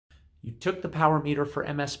You took the power meter for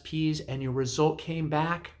MSPs and your result came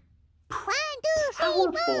back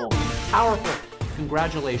powerful, powerful.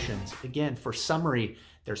 Congratulations. Again, for summary,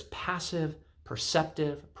 there's passive,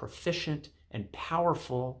 perceptive, proficient, and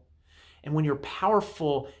powerful. And when you're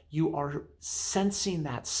powerful, you are sensing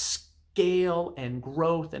that scale and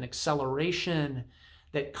growth and acceleration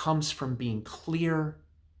that comes from being clear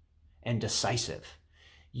and decisive.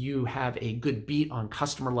 You have a good beat on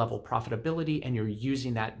customer level profitability, and you're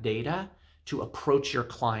using that data to approach your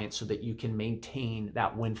clients so that you can maintain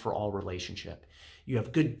that win for all relationship. You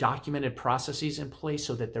have good documented processes in place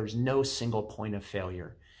so that there's no single point of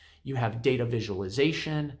failure. You have data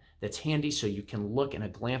visualization that's handy so you can look in a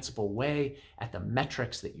glanceable way at the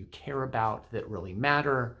metrics that you care about that really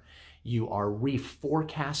matter. You are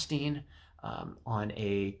reforecasting on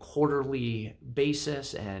a quarterly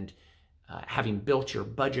basis, and having built your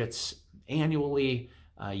budgets annually,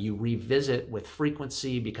 you revisit with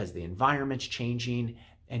frequency because the environment's changing,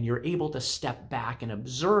 and you're able to step back and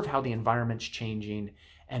observe how the environment's changing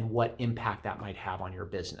and what impact that might have on your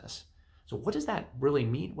business. So what does that really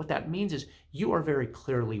mean? What that means is you are very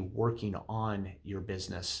clearly working on your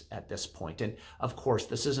business at this point. And of course,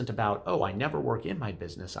 this isn't about, oh, I never work in my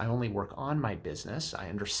business, I only work on my business. I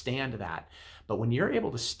understand that. But when you're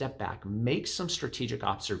able to step back, make some strategic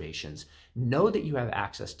observations, know that you have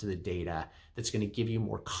access to the data that's going to give you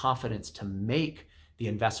more confidence to make the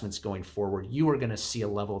investments going forward, you are going to see a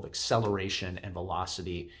level of acceleration and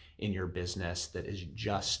velocity in your business that is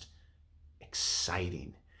just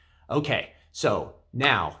exciting. Okay, so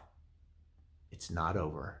now it's not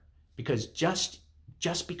over, because just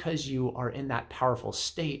because you are in that powerful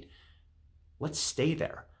state, let's stay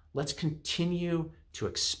there. Let's continue to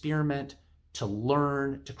experiment, to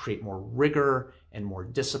learn, to create more rigor and more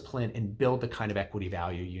discipline, and build the kind of equity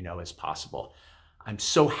value you know is possible. I'm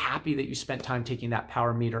so happy that you spent time taking that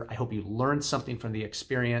power meter. I hope you learned something from the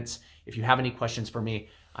experience. If you have any questions for me,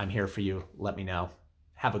 I'm here for you. Let me know.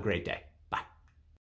 Have a great day.